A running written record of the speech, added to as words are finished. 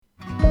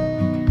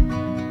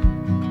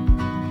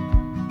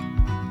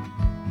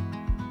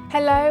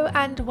Hello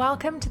and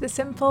welcome to the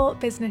Simple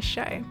Business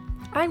Show.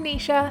 I'm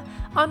Nisha,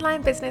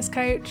 online business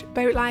coach,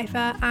 boat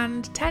lifer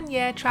and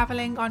 10-year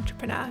travelling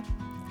entrepreneur.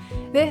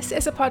 This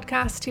is a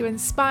podcast to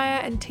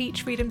inspire and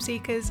teach freedom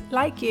seekers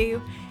like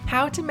you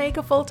how to make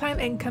a full-time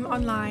income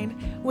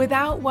online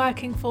without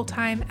working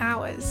full-time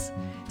hours,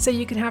 so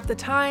you can have the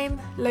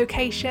time,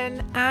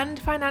 location and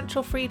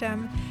financial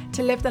freedom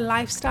to live the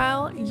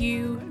lifestyle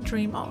you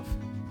dream of.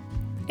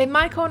 In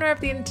my corner of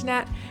the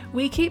internet,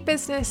 we keep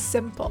business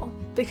simple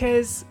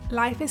because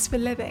life is for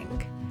living,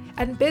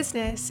 and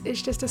business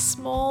is just a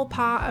small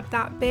part of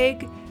that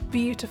big,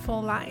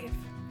 beautiful life.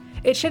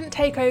 It shouldn't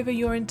take over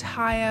your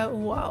entire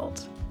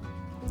world.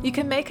 You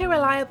can make a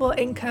reliable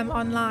income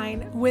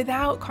online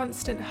without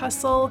constant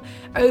hustle,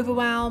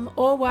 overwhelm,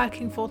 or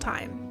working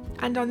full-time.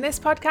 And on this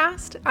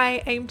podcast,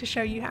 I aim to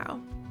show you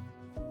how.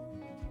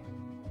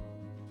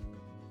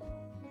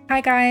 Hi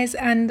guys,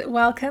 and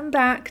welcome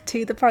back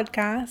to the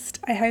podcast.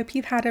 I hope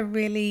you've had a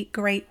really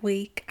great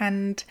week,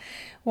 and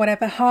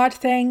whatever hard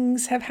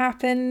things have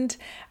happened,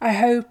 I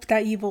hope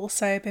that you've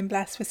also been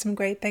blessed with some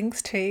great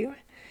things too.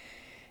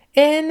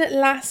 In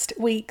last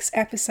week's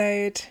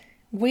episode,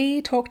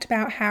 we talked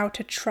about how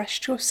to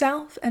trust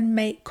yourself and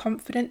make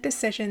confident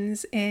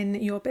decisions in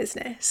your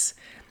business.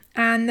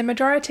 And the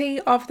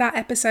majority of that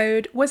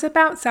episode was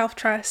about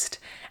self-trust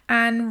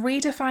and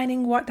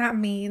redefining what that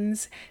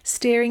means,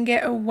 steering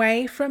it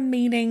away from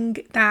meaning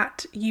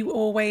that you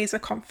always are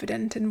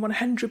confident and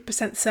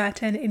 100%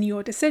 certain in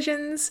your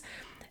decisions,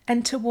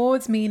 and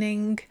towards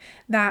meaning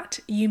that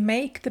you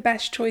make the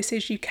best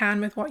choices you can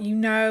with what you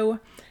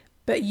know,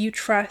 but you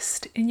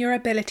trust in your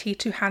ability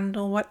to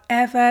handle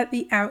whatever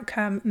the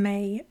outcome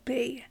may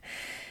be.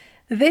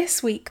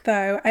 This week,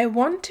 though, I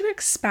want to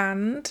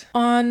expand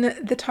on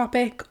the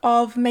topic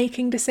of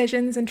making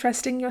decisions and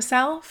trusting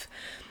yourself,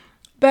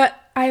 but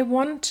I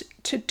want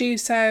to do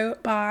so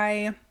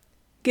by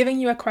giving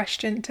you a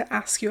question to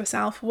ask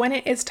yourself when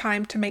it is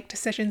time to make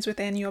decisions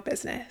within your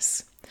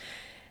business.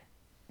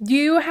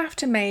 You have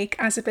to make,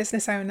 as a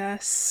business owner,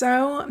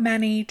 so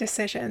many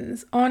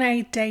decisions on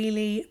a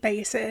daily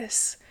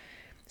basis.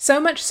 So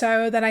much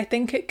so that I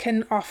think it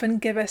can often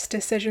give us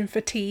decision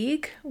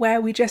fatigue,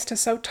 where we just are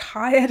so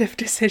tired of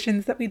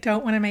decisions that we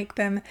don't want to make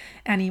them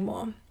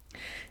anymore.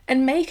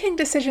 And making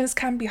decisions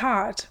can be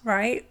hard,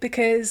 right?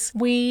 Because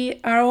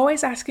we are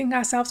always asking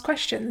ourselves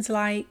questions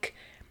like,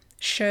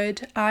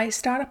 should I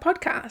start a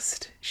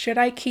podcast? Should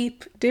I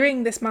keep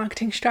doing this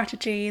marketing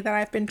strategy that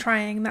I've been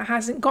trying that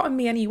hasn't gotten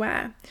me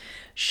anywhere?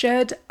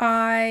 Should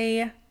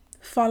I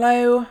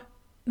follow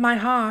my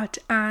heart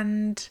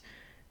and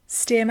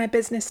steer my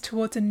business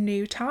towards a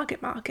new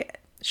target market?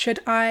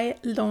 Should I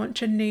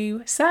launch a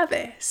new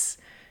service?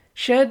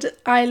 Should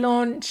I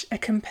launch a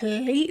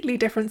completely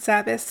different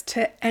service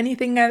to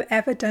anything I've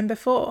ever done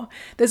before?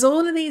 There's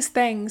all of these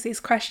things,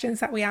 these questions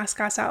that we ask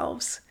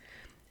ourselves.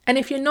 And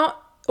if you're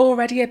not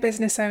already a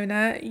business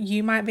owner,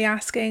 you might be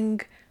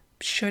asking,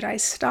 should I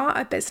start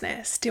a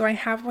business? Do I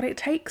have what it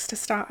takes to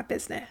start a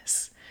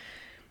business?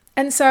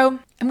 And so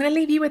I'm going to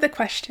leave you with a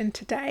question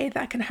today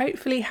that can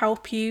hopefully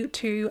help you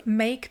to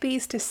make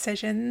these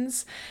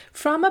decisions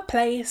from a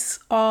place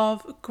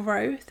of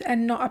growth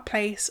and not a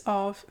place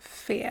of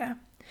fear.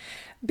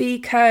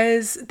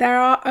 Because there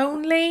are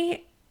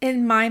only,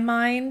 in my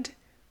mind,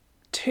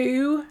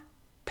 two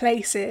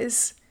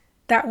places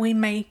that we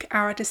make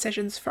our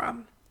decisions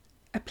from.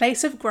 A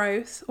place of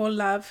growth or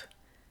love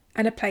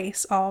and a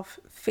place of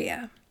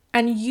fear.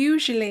 And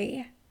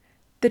usually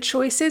the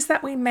choices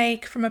that we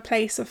make from a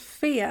place of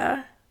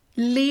fear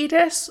lead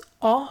us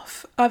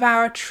off of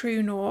our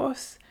true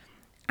north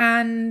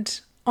and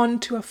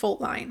onto a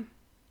fault line.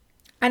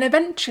 And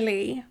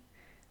eventually,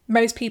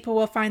 most people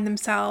will find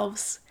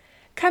themselves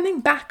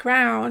coming back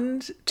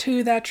round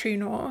to their true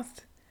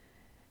north,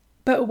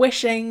 but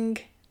wishing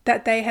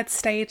that they had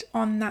stayed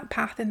on that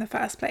path in the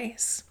first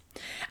place.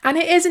 And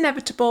it is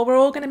inevitable. We're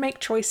all going to make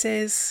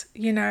choices,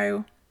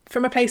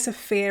 from a place of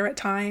fear at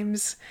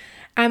times.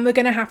 And we're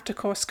going to have to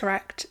course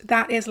correct.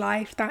 That is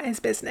life, that is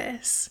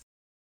business.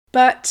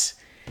 But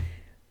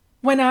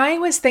when I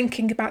was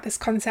thinking about this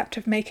concept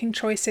of making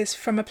choices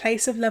from a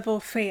place of love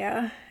or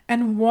fear,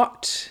 and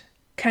what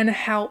can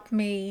help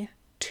me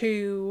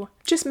to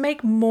just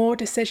make more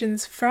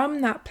decisions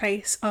from that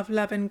place of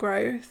love and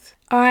growth,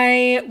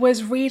 I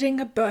was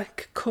reading a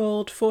book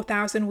called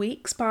 4,000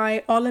 Weeks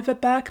by Oliver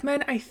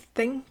Burkeman, I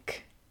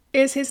think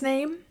is his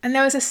name. And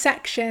there was a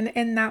section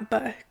in that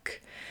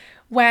book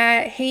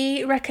where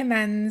he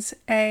recommends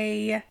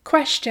a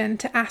question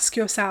to ask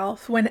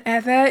yourself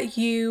whenever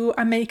you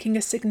are making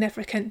a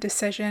significant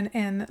decision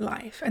in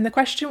life. And the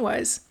question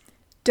was,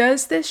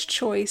 does this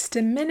choice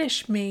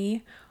diminish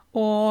me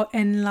or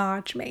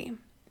enlarge me?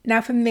 Now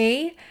for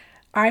me,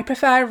 I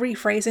prefer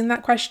rephrasing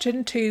that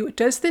question to,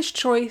 does this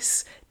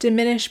choice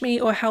diminish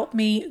me or help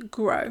me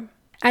grow?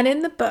 And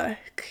in the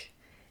book,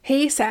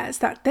 he says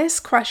that this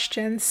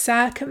question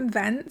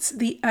circumvents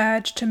the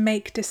urge to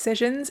make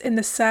decisions in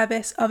the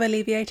service of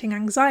alleviating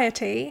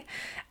anxiety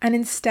and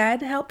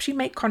instead helps you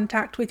make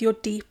contact with your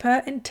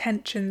deeper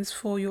intentions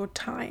for your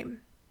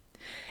time.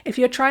 If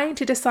you're trying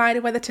to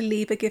decide whether to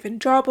leave a given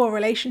job or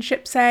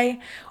relationship, say,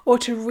 or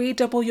to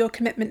redouble your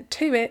commitment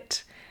to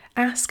it,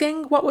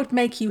 asking what would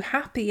make you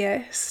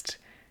happiest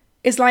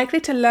is likely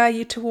to lure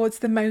you towards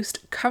the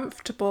most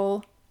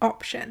comfortable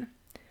option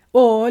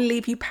or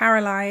leave you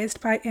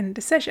paralyzed by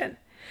indecision.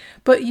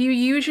 But you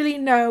usually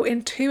know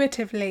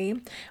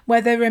intuitively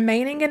whether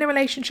remaining in a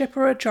relationship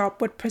or a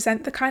job would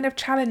present the kind of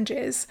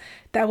challenges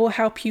that will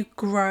help you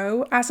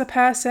grow as a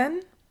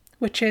person,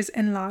 which is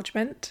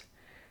enlargement,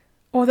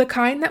 or the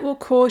kind that will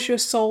cause your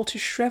soul to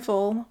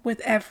shrivel with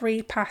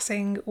every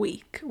passing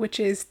week, which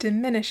is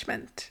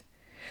diminishment.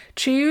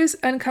 Choose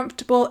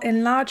uncomfortable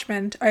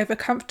enlargement over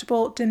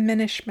comfortable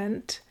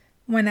diminishment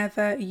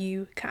whenever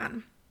you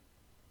can.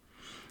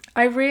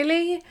 I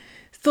really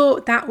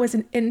thought that was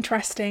an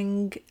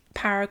interesting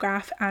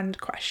paragraph and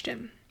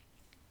question,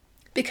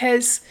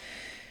 because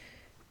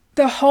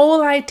the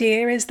whole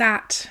idea is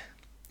that,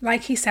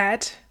 like he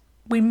said,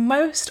 we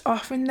most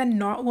often than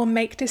not will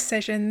make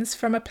decisions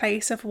from a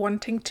place of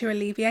wanting to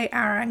alleviate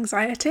our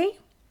anxiety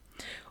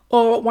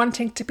or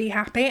wanting to be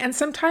happy, and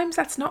sometimes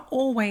that's not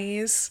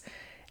always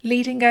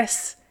leading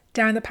us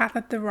down the path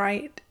of the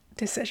right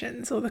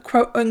decisions, or the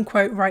quote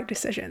unquote right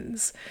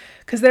decisions,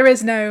 because there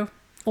is no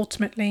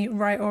ultimately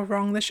right or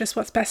wrong, there's just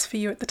what's best for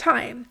you at the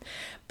time.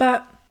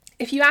 But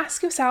if you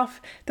ask yourself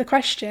the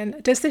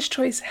question, does this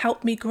choice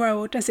help me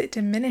grow or does it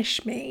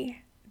diminish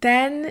me?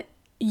 Then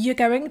you're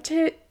going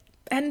to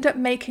end up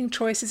making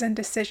choices and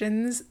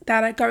decisions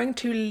that are going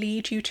to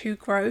lead you to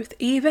growth,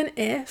 even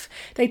if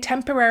they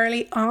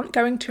temporarily aren't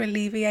going to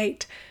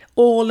alleviate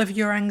all of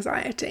your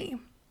anxiety.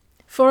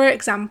 For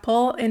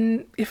example,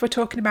 if we're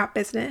talking about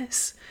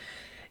business,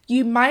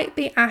 you might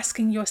be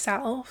asking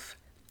yourself,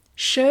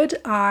 should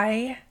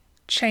I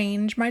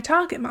change my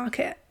target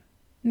market?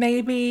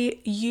 Maybe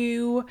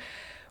you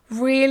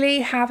really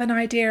have an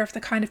idea of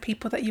the kind of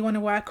people that you want to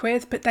work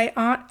with, but they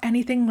aren't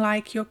anything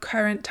like your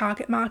current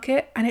target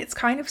market. And it's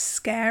kind of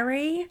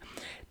scary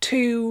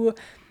to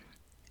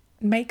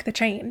make the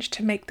change,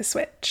 to make the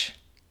switch,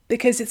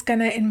 because it's going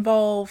to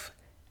involve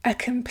a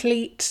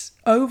complete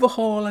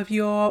overhaul of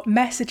your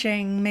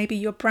messaging, maybe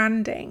your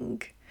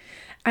branding.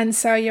 And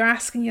so you're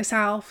asking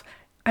yourself,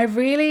 I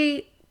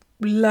really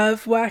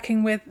love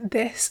working with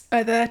this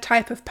other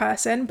type of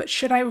person, but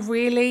should I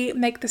really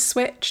make the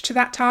switch to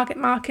that target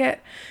market?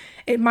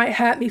 It might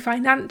hurt me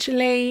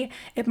financially,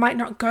 it might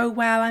not go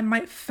well, I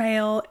might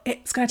fail.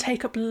 It's going to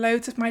take up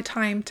loads of my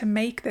time to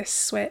make this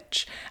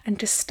switch and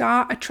to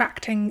start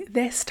attracting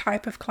this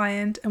type of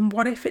client, and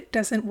what if it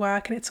doesn't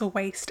work and it's a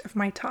waste of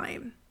my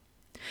time?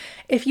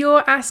 If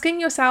you're asking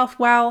yourself,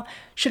 well,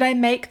 should I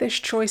make this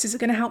choice? Is it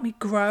going to help me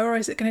grow or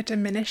is it going to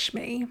diminish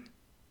me?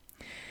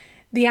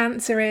 The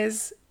answer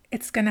is,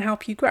 it's going to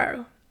help you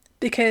grow,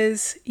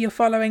 because you're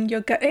following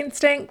your gut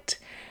instinct,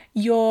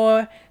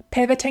 you're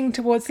pivoting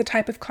towards the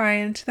type of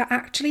client that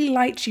actually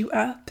lights you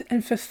up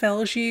and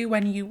fulfills you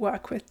when you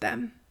work with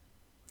them.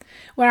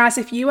 Whereas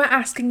if you are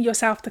asking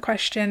yourself the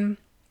question,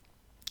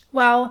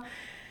 well,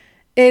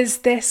 is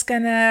this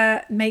going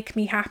to make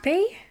me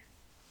happy?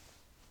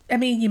 I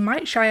mean, you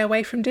might shy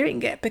away from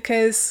doing it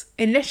because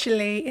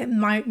initially it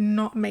might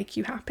not make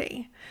you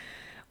happy.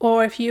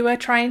 Or if you were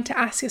trying to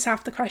ask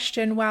yourself the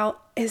question,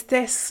 well, is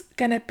this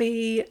going to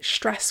be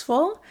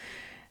stressful?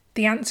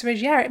 The answer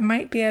is yeah, it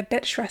might be a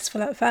bit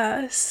stressful at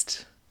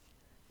first.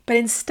 But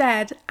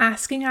instead,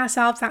 asking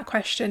ourselves that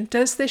question,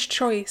 does this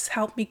choice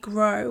help me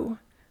grow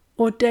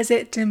or does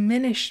it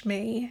diminish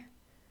me,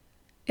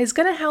 is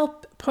going to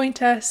help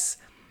point us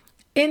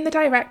in the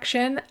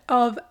direction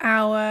of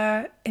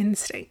our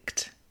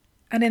instinct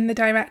and in the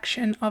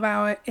direction of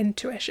our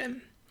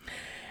intuition.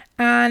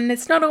 And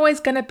it's not always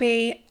going to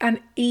be an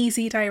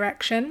easy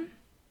direction,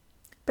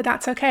 but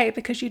that's okay,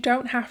 because you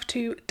don't have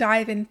to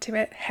dive into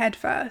it head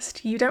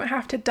first. You don't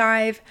have to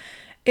dive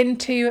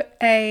into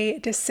a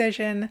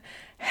decision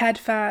head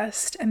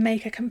first and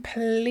make a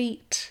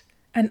complete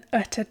and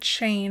utter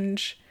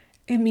change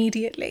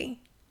immediately.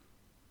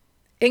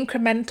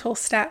 Incremental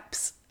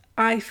steps,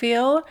 I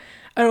feel,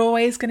 are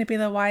always going to be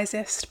the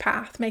wisest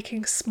path,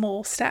 making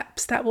small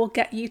steps that will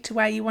get you to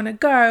where you want to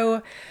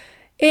go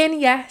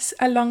in, yes,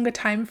 a longer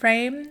time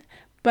frame,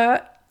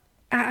 but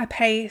at a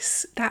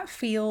pace that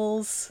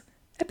feels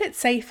a bit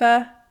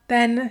safer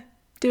than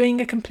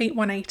doing a complete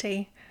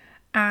 180.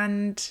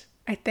 And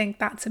I think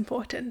that's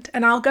important.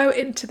 And I'll go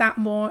into that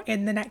more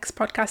in the next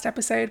podcast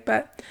episode,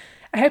 but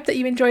I hope that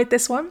you enjoyed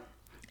this one.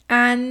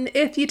 And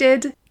if you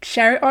did,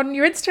 share it on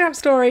your Instagram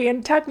story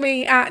and tag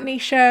me at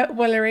Nisha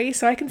Woolery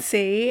so I can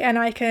see and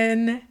I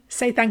can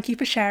say thank you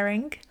for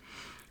sharing.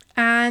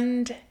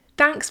 And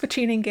thanks for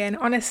tuning in.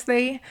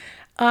 Honestly,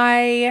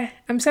 I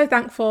am so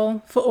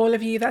thankful for all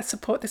of you that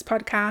support this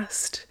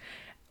podcast,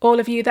 all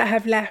of you that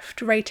have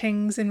left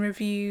ratings and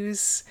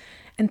reviews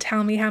and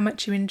tell me how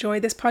much you enjoy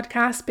this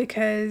podcast,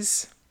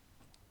 because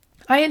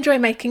I enjoy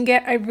making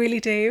it. I really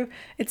do.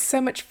 It's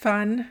so much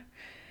fun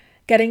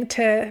getting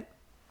to,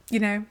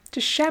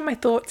 just share my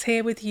thoughts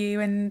here with you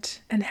and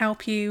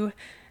help you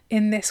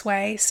in this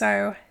way.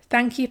 So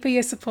Thank you for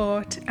your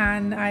support,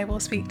 and I will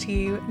speak to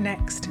you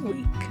next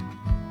week.